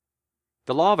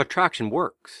The law of attraction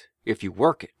works if you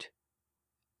work it.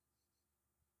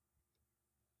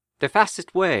 The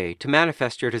fastest way to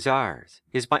manifest your desires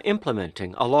is by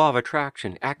implementing a law of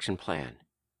attraction action plan.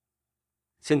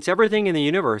 Since everything in the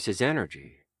universe is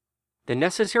energy, the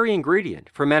necessary ingredient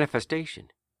for manifestation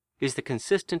is the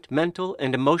consistent mental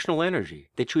and emotional energy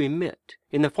that you emit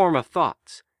in the form of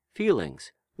thoughts,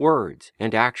 feelings, words,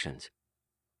 and actions.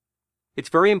 It's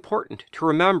very important to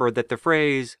remember that the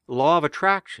phrase law of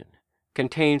attraction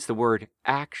contains the word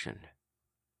action.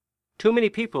 Too many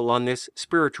people on this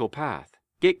spiritual path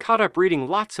get caught up reading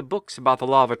lots of books about the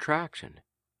law of attraction,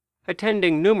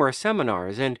 attending numerous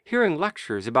seminars, and hearing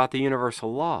lectures about the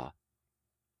universal law.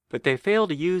 But they fail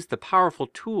to use the powerful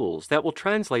tools that will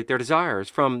translate their desires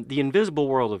from the invisible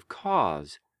world of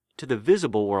cause to the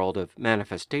visible world of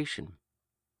manifestation.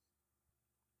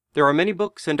 There are many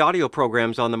books and audio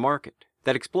programs on the market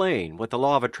that explain what the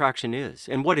law of attraction is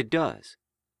and what it does,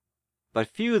 but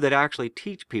few that actually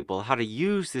teach people how to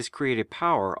use this creative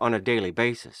power on a daily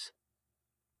basis.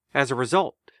 As a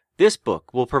result, this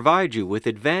book will provide you with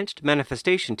advanced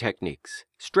manifestation techniques,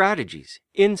 strategies,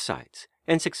 insights,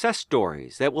 and success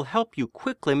stories that will help you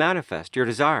quickly manifest your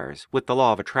desires with the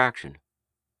law of attraction.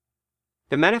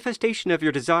 The manifestation of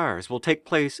your desires will take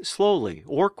place slowly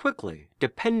or quickly,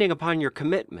 depending upon your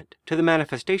commitment to the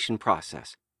manifestation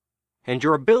process and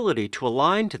your ability to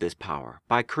align to this power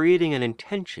by creating an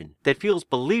intention that feels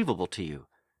believable to you,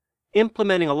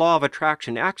 implementing a law of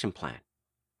attraction action plan,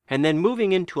 and then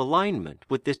moving into alignment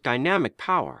with this dynamic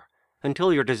power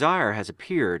until your desire has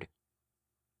appeared.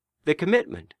 The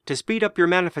commitment to speed up your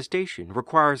manifestation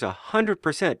requires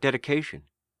 100% dedication.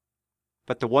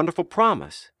 But the wonderful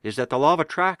promise is that the law of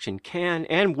attraction can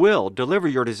and will deliver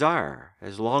your desire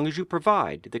as long as you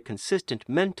provide the consistent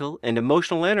mental and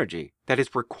emotional energy that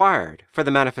is required for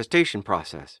the manifestation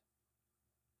process.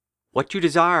 What you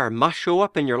desire must show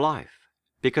up in your life,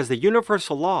 because the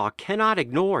universal law cannot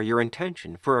ignore your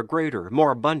intention for a greater,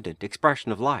 more abundant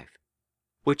expression of life,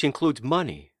 which includes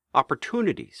money,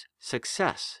 opportunities,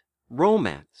 success,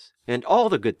 romance, and all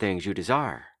the good things you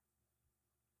desire.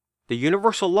 The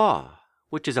universal law,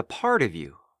 which is a part of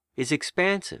you, is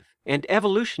expansive and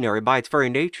evolutionary by its very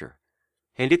nature,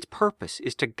 and its purpose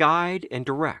is to guide and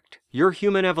direct your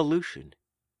human evolution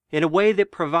in a way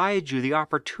that provides you the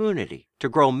opportunity to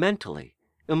grow mentally,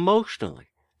 emotionally,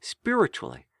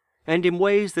 spiritually, and in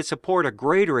ways that support a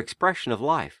greater expression of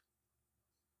life.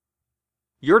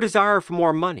 Your desire for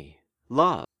more money,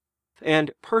 love,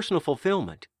 and personal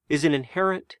fulfillment is an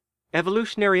inherent,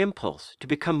 evolutionary impulse to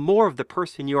become more of the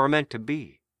person you are meant to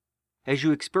be, as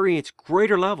you experience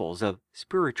greater levels of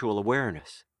spiritual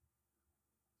awareness.